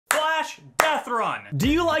Deathrun. Do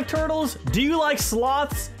you like turtles? Do you like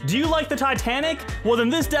sloths? Do you like the Titanic? Well, then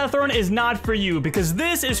this Deathrun is not for you, because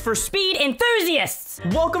this is for speed enthusiasts.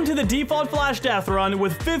 Welcome to the default Flash Deathrun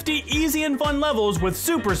with 50 easy and fun levels with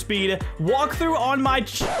super speed. Walkthrough on my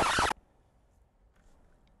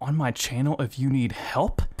channel if you need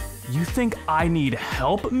help? You think I need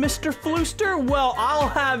help, Mr. Flooster? Well, I'll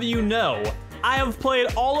have you know. I have played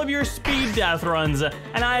all of your speed Deathruns,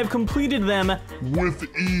 and I have completed them with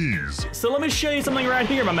ease. So let me show you something right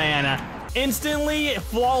here, my man. Instantly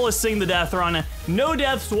flawlessing the Deathrun. No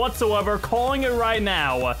deaths whatsoever, calling it right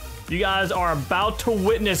now. You guys are about to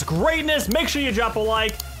witness greatness. Make sure you drop a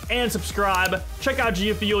like and subscribe. Check out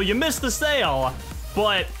G Fuel. You missed the sale,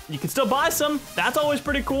 but you can still buy some. That's always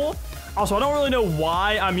pretty cool. Also, I don't really know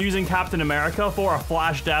why I'm using Captain America for a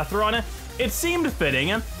Flash Deathrun. It seemed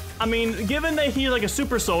fitting. I mean, given that he's like a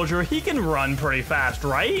super soldier, he can run pretty fast,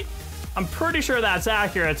 right? I'm pretty sure that's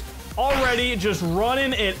accurate. Already just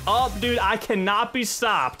running it up, dude. I cannot be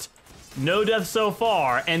stopped. No deaths so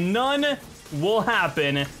far, and none will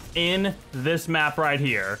happen in this map right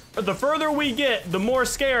here. But the further we get, the more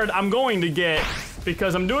scared I'm going to get,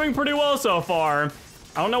 because I'm doing pretty well so far.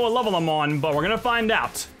 I don't know what level I'm on, but we're gonna find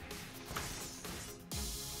out.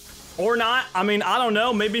 Or not. I mean, I don't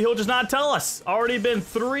know. Maybe he'll just not tell us. Already been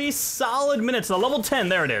 3 solid minutes. The level 10,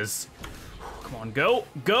 there it is. Come on, go,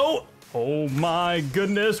 go. Oh my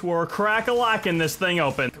goodness, we're crack-a-lacking this thing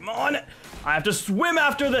open. Come on, I have to swim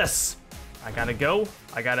after this. I gotta go,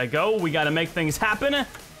 I gotta go. We gotta make things happen.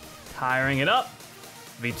 Tiring it up.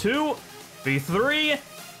 V2, V3,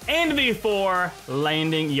 and V4.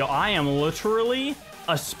 Landing. Yo, I am literally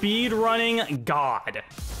a speed running god.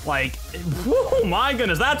 Like, whoa, my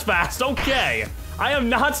goodness, that's fast. Okay, I have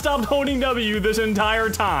not stopped holding W this entire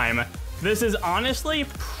time. This is honestly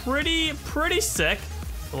pretty sick.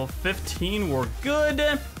 Level 15, we're good.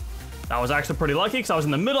 That was actually pretty lucky because I was in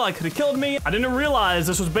the middle. I could have killed me. I didn't realize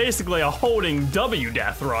this was basically a holding W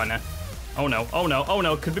Deathrun. Oh no, oh no, oh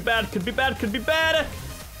no. Could be bad, could be bad, could be bad.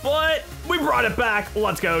 But we brought it back.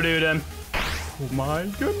 Let's go, dude. Oh my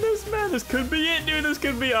goodness, man. This could be it, dude. This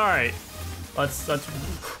could be all right. Let's,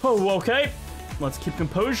 oh, okay. Let's keep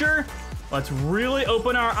composure. Let's really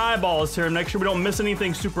open our eyeballs here and make sure we don't miss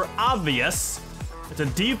anything super obvious. It's a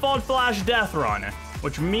default Flash Deathrun,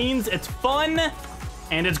 which means it's fun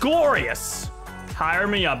and it's glorious. Tire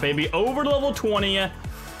me up, baby. Over to level 20.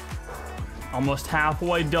 Almost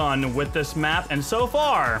halfway done with this map. And so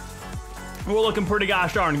far, we're looking pretty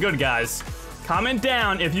gosh darn good, guys. Comment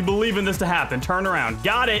down if you believe in this to happen. Turn around.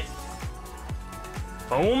 Got it.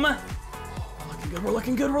 Boom. Good, we're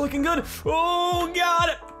looking good, we're looking good. Oh, got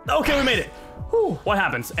it. Okay, we made it. Whew. What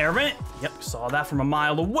happens? Air vent? Yep, saw that from a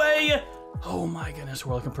mile away. Oh my goodness,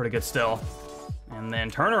 we're looking pretty good still. And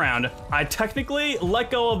then turn around. I technically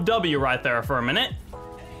let go of W right there for a minute.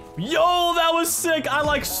 Yo, that was sick. I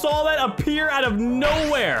like saw that appear out of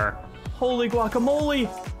nowhere. Holy guacamole.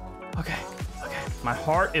 Okay, okay. My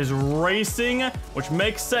heart is racing, which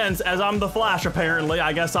makes sense as I'm the Flash apparently.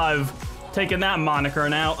 I guess I've taken that moniker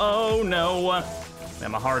now. Oh no. Man,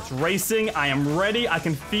 my heart's racing. I am ready. I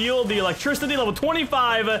can feel the electricity. Level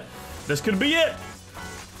 25. This could be it.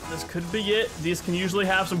 This could be it. These can usually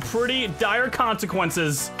have some pretty dire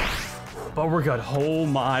consequences. But we're good. Oh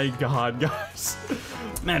my god, guys.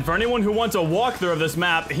 Man, for anyone who wants a walkthrough of this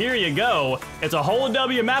map, here you go. It's a whole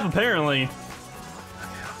W map, apparently. Okay.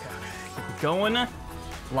 Keep it going. A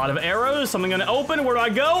lot of arrows. Something gonna open. Where do I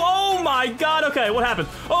go? Oh my god. Okay, what happened?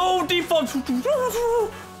 Oh, default.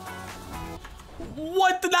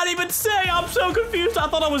 What did that even say? I'm so confused. I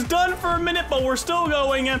thought I was done for a minute, but we're still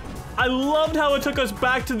going. I loved how it took us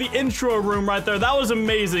back to the intro room right there. That was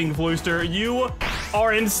amazing, Flooster. You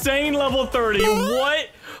are insane level 30. What?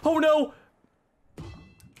 Oh no.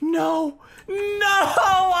 No. No,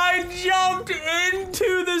 I jumped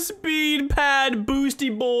into the speed pad,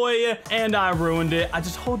 boosty boy, and I ruined it. I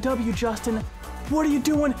just hold W, Justin. What are you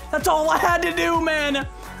doing? That's all I had to do, man.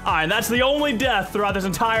 All right, that's the only death throughout this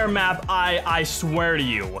entire map, I swear to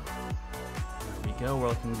you. There we go, we're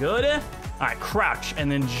looking good. All right, crouch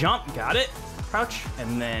and then jump, got it. Crouch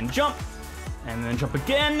and then jump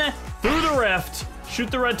again. Through the rift, shoot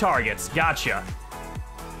the red targets, gotcha.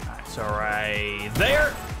 All right, so right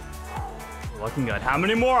there. Looking good. How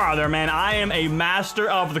many more are there, man? I am a master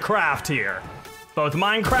of the craft here. Both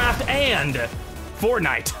Minecraft and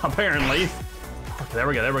Fortnite, apparently. Okay, there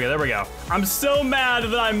we go. I'm so mad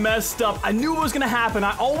that I messed up. I knew it was gonna happen.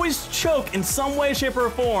 I always choke in some way, shape,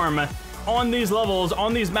 or form on these levels,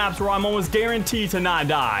 on these maps where I'm almost guaranteed to not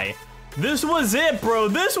die. This was it, bro.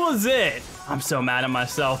 This was it. I'm so mad at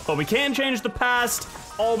myself, but we can't change the past.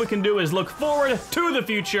 all we can do is look forward to the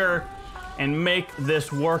future and make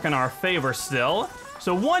this work in our favor still.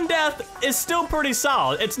 So 1 death is still pretty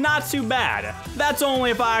solid. It's not too bad. That's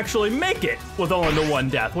only if I actually make it with only the 1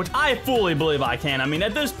 death, which I fully believe I can. I mean,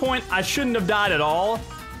 at this point, I shouldn't have died at all.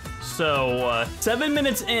 So 7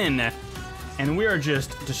 minutes in, and we are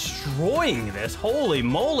just destroying this. Holy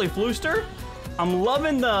moly, Flooster. I'm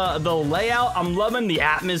loving the layout. I'm loving the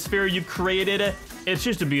atmosphere you created. It's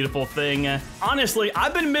just a beautiful thing. Honestly,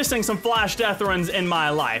 I've been missing some Flash Deathruns in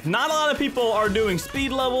my life. Not a lot of people are doing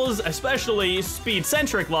speed levels, especially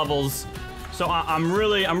speed-centric levels. So I'm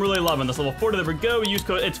really loving this. Level 4, there we go. Use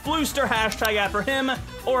code, it's Flooster, hashtag ad for him.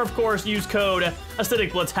 Or of course, use code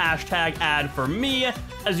ACIDICBLITZZ, hashtag ad for me.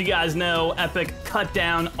 As you guys know, Epic cut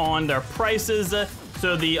down on their prices.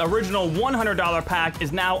 So the original $100 pack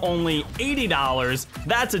is now only $80.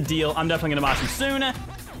 That's a deal. I'm definitely gonna buy some soon.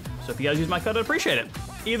 So if you guys use my code, I'd appreciate it.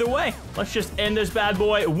 Either way, let's just end this bad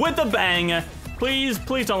boy with a bang. Please,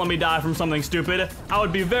 please don't let me die from something stupid. I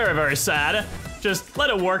would be very, very sad. Just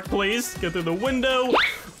let it work, please. Get through the window.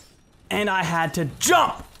 And I had to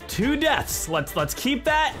jump. 2 deaths. Let's keep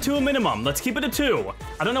that to a minimum. Let's keep it to 2.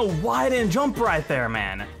 I don't know why I didn't jump right there,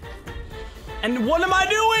 man. And what am I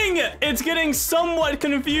doing? It's getting somewhat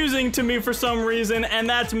confusing to me for some reason, and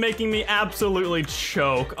that's making me absolutely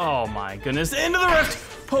choke. Oh my goodness. Into the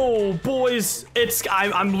rift. Oh, boys,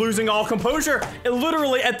 I'm losing all composure.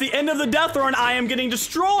 Literally, at the end of the death run, I am getting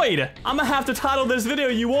destroyed. I'm gonna have to title this video,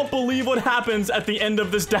 "You Won't Believe What Happens at the End of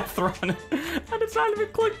This Death Run." And it's not even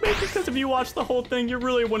clickbait, because if you watch the whole thing, you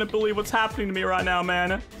really wouldn't believe what's happening to me right now,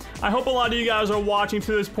 man. I hope a lot of you guys are watching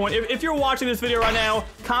to this point. If you're watching this video right now,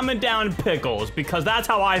 comment down pickles, because that's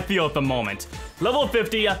how I feel at the moment. Level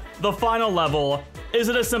 50, the final level. Is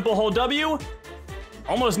it a simple whole W?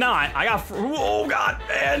 Almost not. I got, oh God,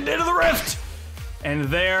 and into the rift. And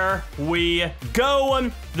there we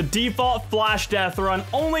go. The default Flash Death Run,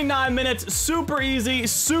 only 9 minutes, super easy,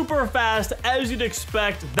 super fast, as you'd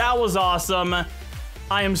expect. That was awesome.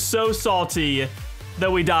 I am so salty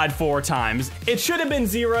that we died 4 times. It should have been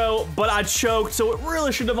 0, but I choked, so it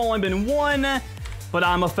really should have only been 1, but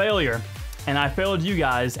I'm a failure. And I failed you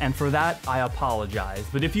guys, and for that, I apologize.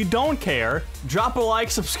 But if you don't care, drop a like,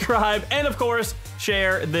 subscribe, and of course,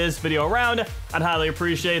 share this video around. I'd highly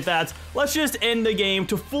appreciate that. Let's just end the game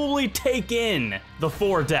to fully take in the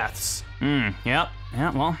 4 deaths. Yep,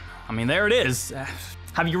 well, I mean, there it is.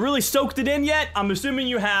 Have you really soaked it in yet? I'm assuming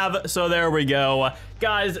you have, so there we go.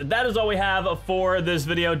 Guys, that is all we have for this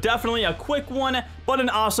video. Definitely a quick one, but an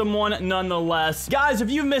awesome one nonetheless. Guys, if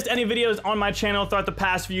you've missed any videos on my channel throughout the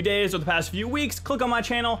past few days or the past few weeks, click on my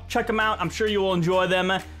channel, check them out. I'm sure you will enjoy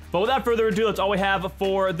them. But without further ado, that's all we have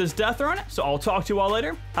for this death run. So I'll talk to you all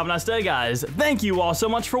later. Have a nice day, guys. Thank you all so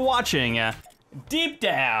much for watching. Deep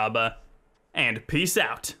dab, and peace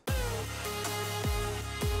out.